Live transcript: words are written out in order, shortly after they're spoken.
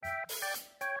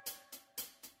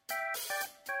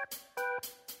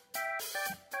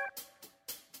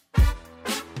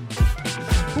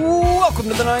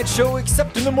Welcome to the night show,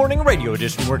 except in the morning radio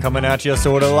edition. We're coming at you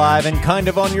sort of live and kind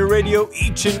of on your radio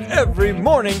each and every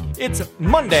morning. It's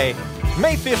Monday,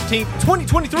 May 15th,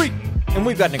 2023, and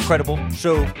we've got an incredible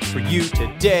show for you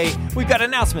today. We've got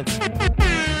announcements,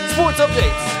 sports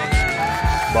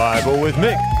updates, Bible with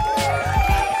Mick,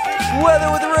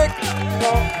 weather with Rick,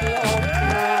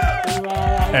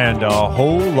 and a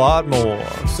whole lot more.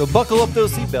 So buckle up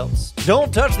those seatbelts.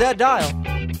 Don't touch that dial,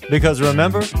 because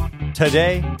remember,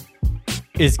 today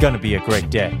is going to be a great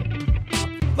day.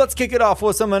 Let's kick it off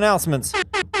with some announcements.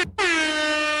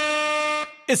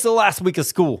 It's the last week of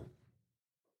school.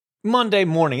 Monday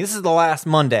morning. This is the last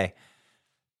Monday.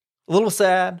 A little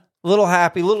sad, a little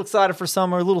happy, a little excited for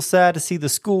summer, a little sad to see the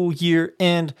school year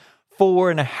end.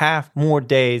 4.5 more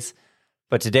days.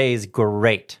 But today is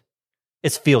great.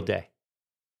 It's field day.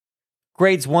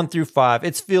 Grades 1 through 5.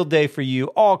 It's field day for you.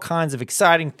 All kinds of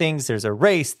exciting things. There's a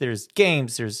race. There's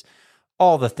games. There's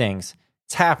all the things.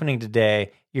 It's happening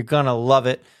today. You're going to love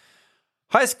it.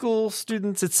 High school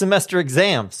students, it's semester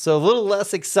exams, so a little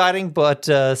less exciting, but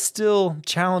still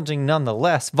challenging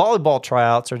nonetheless. Volleyball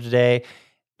tryouts are today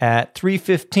at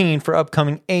 3:15 for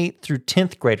upcoming 8th through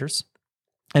 10th graders.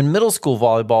 And middle school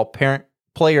volleyball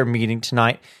parent-player meeting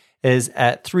tonight is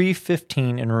at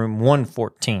 3:15 in room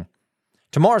 114.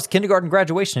 Tomorrow's kindergarten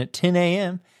graduation at 10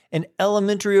 a.m. and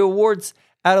elementary awards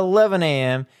at 11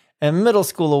 a.m. and middle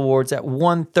school awards at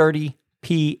 1:30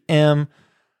 p.m.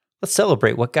 Let's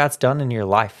celebrate what God's done in your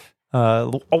life.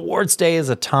 Awards Day is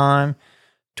a time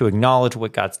to acknowledge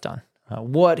what God's done,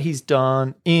 what He's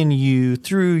done in you,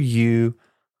 through you,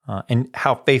 and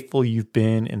how faithful you've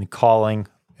been in the calling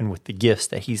and with the gifts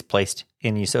that He's placed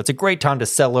in you. So it's a great time to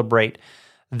celebrate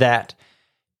that.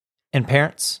 And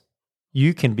parents,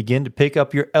 you can begin to pick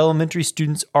up your elementary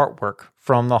students' artwork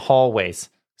from the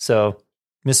hallways. So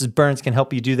Mrs. Burns can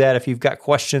help you do that if you've got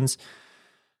questions.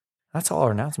 That's all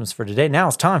our announcements for today. Now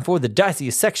it's time for the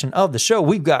diciest section of the show.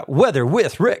 We've got Weather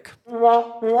with Rick. Ladies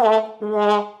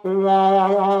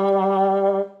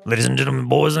and gentlemen,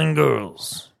 boys and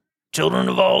girls, children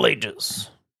of all ages,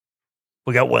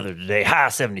 we got weather today. High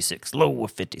 76, low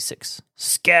of 56.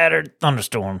 Scattered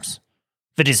thunderstorms,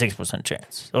 56%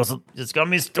 chance. So it's going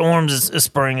to be storms. It's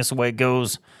spring. It's the way it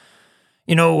goes.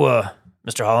 You know,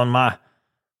 Mr. Holland, my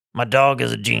dog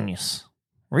is a genius.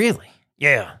 Really?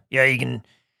 Yeah, you can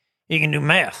do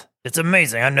math. It's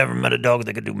amazing. I never met a dog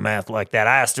that could do math like that.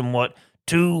 I asked him what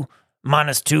 2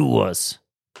 minus 2 was.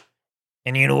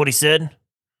 And you know what he said?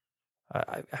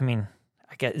 I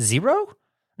got 0?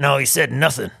 No, he said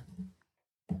nothing.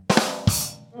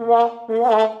 Well,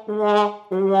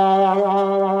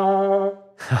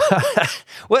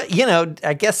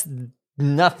 I guess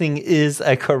nothing is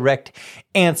a correct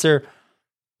answer.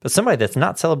 But somebody that's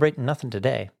not celebrating nothing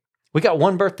today. We got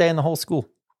one birthday in the whole school.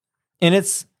 And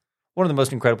it's one of the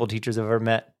most incredible teachers I've ever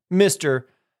met, Mr.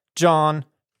 John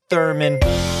Thurman.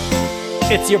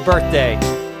 It's your birthday.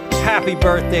 Happy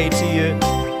birthday to you.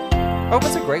 Hope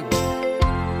it's a great one.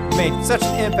 You made such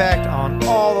an impact on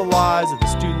all the lives of the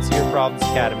students here at Providence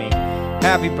Academy.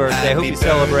 Happy birthday. Hope you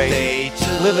celebrate.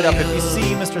 Live it up. If you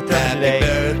see Mr. Thurman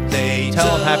today,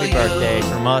 tell him happy birthday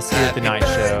from us here at the Night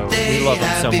Show. We love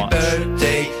him so much.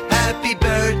 Happy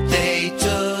birthday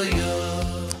to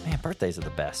you. Man, birthdays are the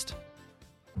best.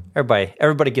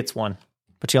 Everybody gets one,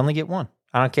 but you only get one.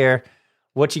 I don't care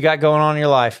what you got going on in your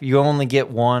life. You only get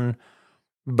one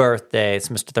birthday. It's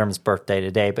Mr. Thurman's birthday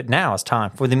today, but now it's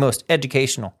time for the most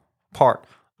educational part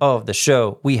of the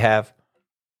show. We have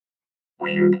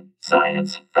Weird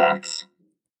Science Facts.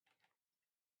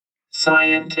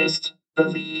 Scientists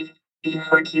believe the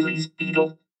Hercules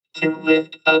beetle can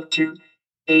lift up to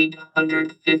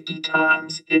 850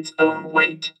 times its own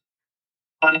weight.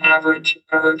 On average,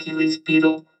 a Hercules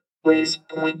beetle weighs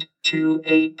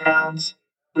 0.28 pounds,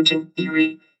 which in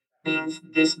theory means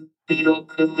this beetle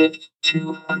could lift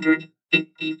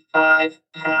 255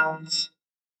 pounds.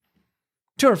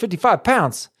 255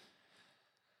 pounds?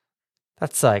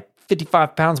 That's like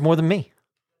 55 pounds more than me.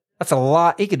 That's a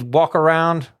lot. He could walk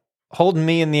around holding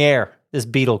me in the air. This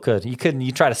beetle could. You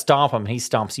try to stomp him, he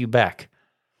stomps you back.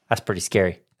 That's pretty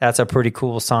scary. That's a pretty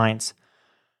cool science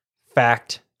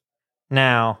fact.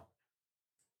 Now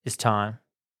is time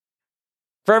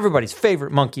for everybody's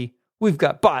favorite monkey. We've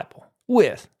got Bible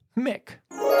with Mick.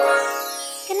 Good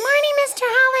morning, Mr.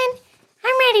 Holland.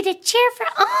 I'm ready to cheer for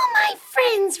all my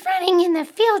friends running in the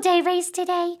field day race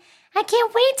today. I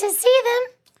can't wait to see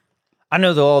them. I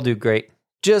know they'll all do great.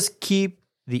 Just keep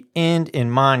the end in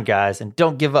mind, guys, and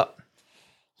don't give up.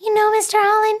 You know, Mr.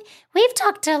 Holland, we've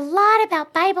talked a lot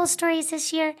about Bible stories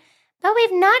this year, but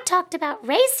we've not talked about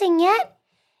racing yet.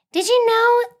 Did you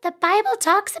know the Bible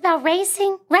talks about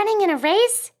running in a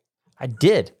race? I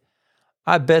did.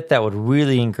 I bet that would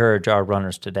really encourage our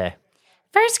runners today.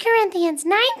 1 Corinthians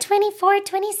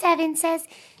 9:24-27 says,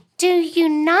 "Do you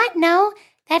not know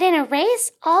that in a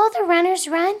race all the runners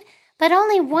run, but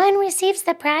only one receives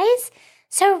the prize?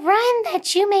 So run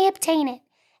that you may obtain it.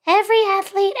 Every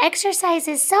athlete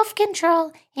exercises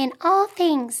self-control in all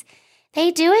things.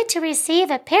 They do it to receive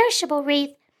a perishable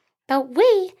wreath, but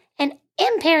we an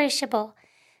imperishable.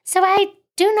 So I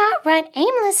do not run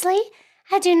aimlessly.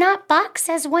 I do not box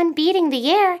as one beating the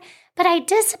air, but I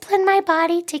discipline my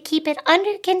body to keep it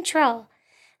under control,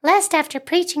 lest after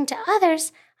preaching to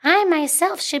others, I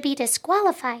myself should be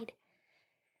disqualified."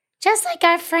 Just like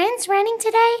our friends running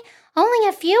today, only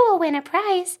a few will win a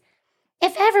prize.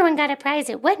 If everyone got a prize,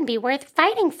 it wouldn't be worth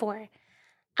fighting for.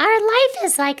 Our life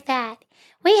is like that.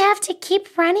 We have to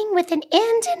keep running with an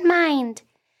end in mind.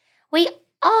 We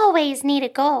always need a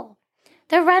goal.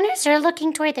 The runners are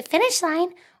looking toward the finish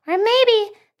line, or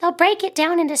maybe they'll break it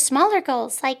down into smaller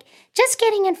goals, like just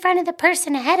getting in front of the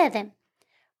person ahead of them.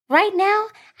 Right now,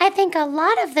 I think a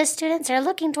lot of the students are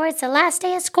looking towards the last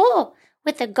day of school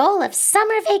with the goal of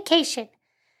summer vacation.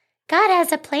 God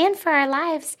has a plan for our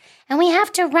lives, and we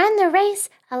have to run the race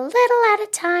a little at a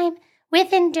time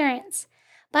with endurance.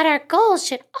 But our goals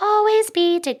should always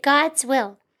be to God's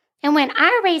will. And when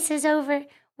our race is over,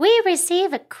 we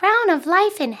receive a crown of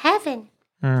life in heaven.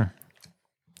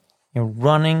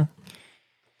 Running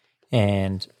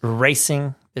and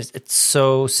racing, it's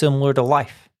so similar to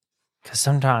life. Because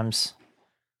sometimes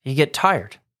you get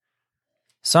tired.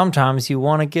 Sometimes you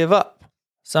want to give up.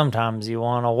 Sometimes you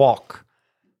want to walk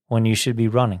when you should be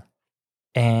running.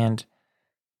 And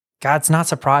God's not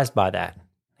surprised by that.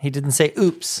 He didn't say,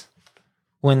 oops,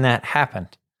 when that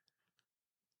happened.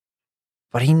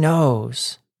 But he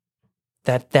knows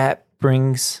that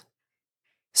brings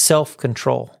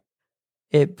self-control.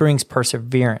 It brings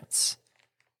perseverance.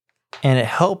 And it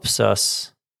helps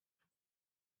us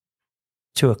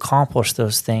to accomplish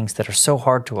those things that are so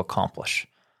hard to accomplish.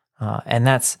 And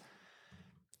that's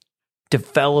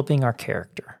developing our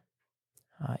character.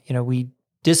 We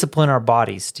discipline our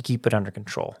bodies to keep it under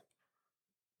control.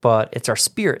 But it's our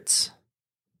spirits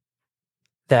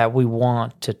that we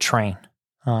want to train.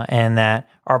 And that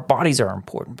our bodies are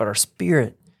important, but our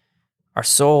spirit, our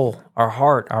soul, our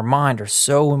heart, our mind are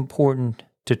so important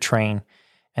to train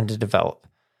and to develop.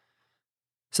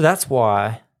 So that's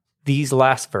why these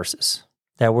last verses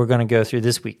that we're going to go through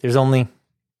this week, there's only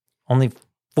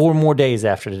 4 more days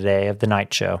after today of the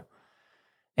night show.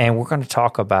 And we're going to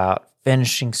talk about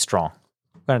finishing strong.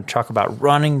 We're going to talk about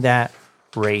running that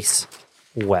race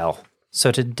well.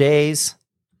 So today's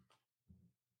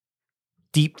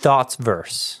Deep Thoughts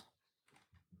verse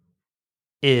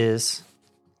is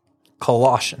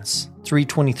Colossians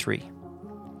 3:23.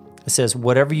 It says,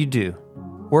 "Whatever you do,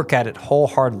 work at it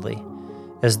wholeheartedly,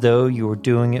 as though you were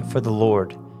doing it for the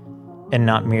Lord and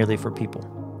not merely for people."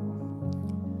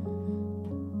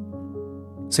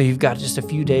 So you've got just a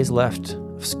few days left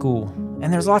of school,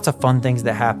 and there's lots of fun things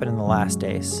that happen in the last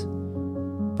days.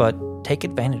 But take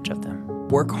advantage of them.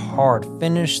 Work hard.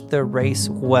 Finish the race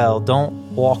well.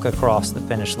 Don't walk across the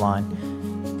finish line.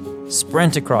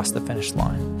 Sprint across the finish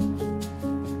line.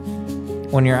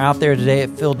 When you're out there today at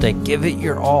field day, give it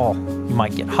your all. You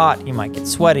might get hot. You might get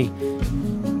sweaty.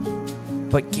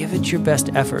 But give it your best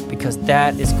effort, because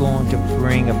that is going to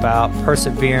bring about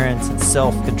perseverance and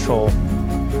self-control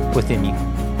within you.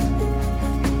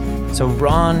 So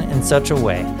run in such a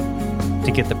way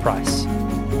to get the prize.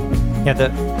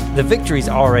 The victory's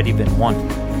already been won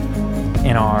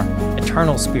in our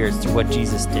eternal spirits through what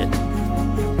Jesus did.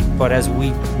 But as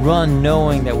we run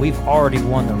knowing that we've already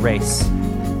won the race,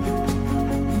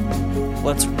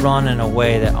 let's run in a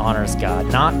way that honors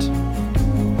God, not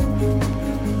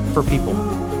for people,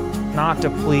 not to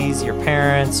please your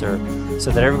parents or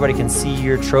so that everybody can see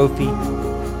your trophy,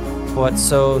 but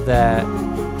so that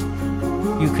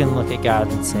you can look at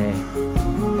God and say,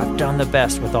 I've done the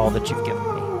best with all that you've given me.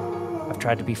 I've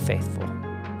tried to be faithful,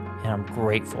 and I'm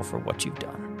grateful for what you've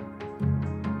done.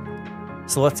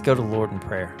 So let's go to the Lord in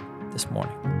prayer this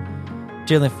morning.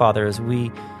 Dear Heavenly Father, as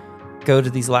we go to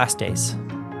these last days,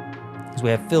 as we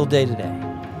have field day today,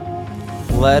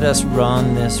 let us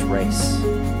run this race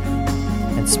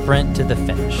and sprint to the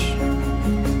finish.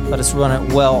 Let us run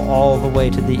it well all the way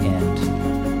to the end,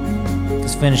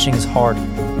 because finishing is hard.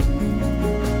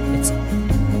 It's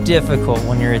difficult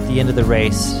when you're at the end of the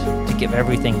race to give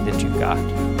everything that you've got.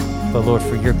 But Lord,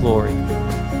 for your glory,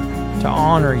 to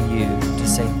honor you, to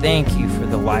say thank you for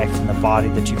the life and the body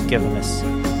that you've given us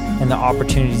and the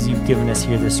opportunities you've given us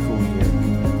here this school year.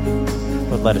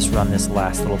 But Lord, let us run this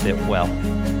last little bit well.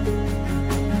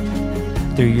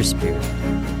 Through your Spirit,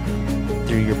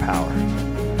 through your power,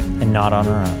 and not on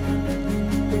our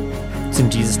own. It's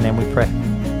in Jesus' name we pray.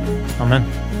 Amen.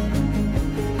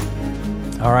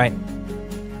 All right.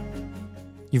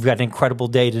 You've got an incredible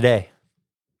day today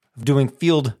of doing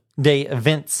field day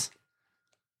events.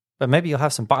 But maybe you'll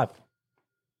have some Bible,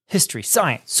 history,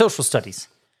 science, social studies,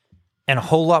 and a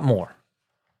whole lot more.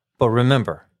 But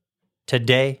remember,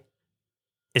 today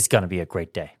is going to be a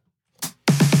great day.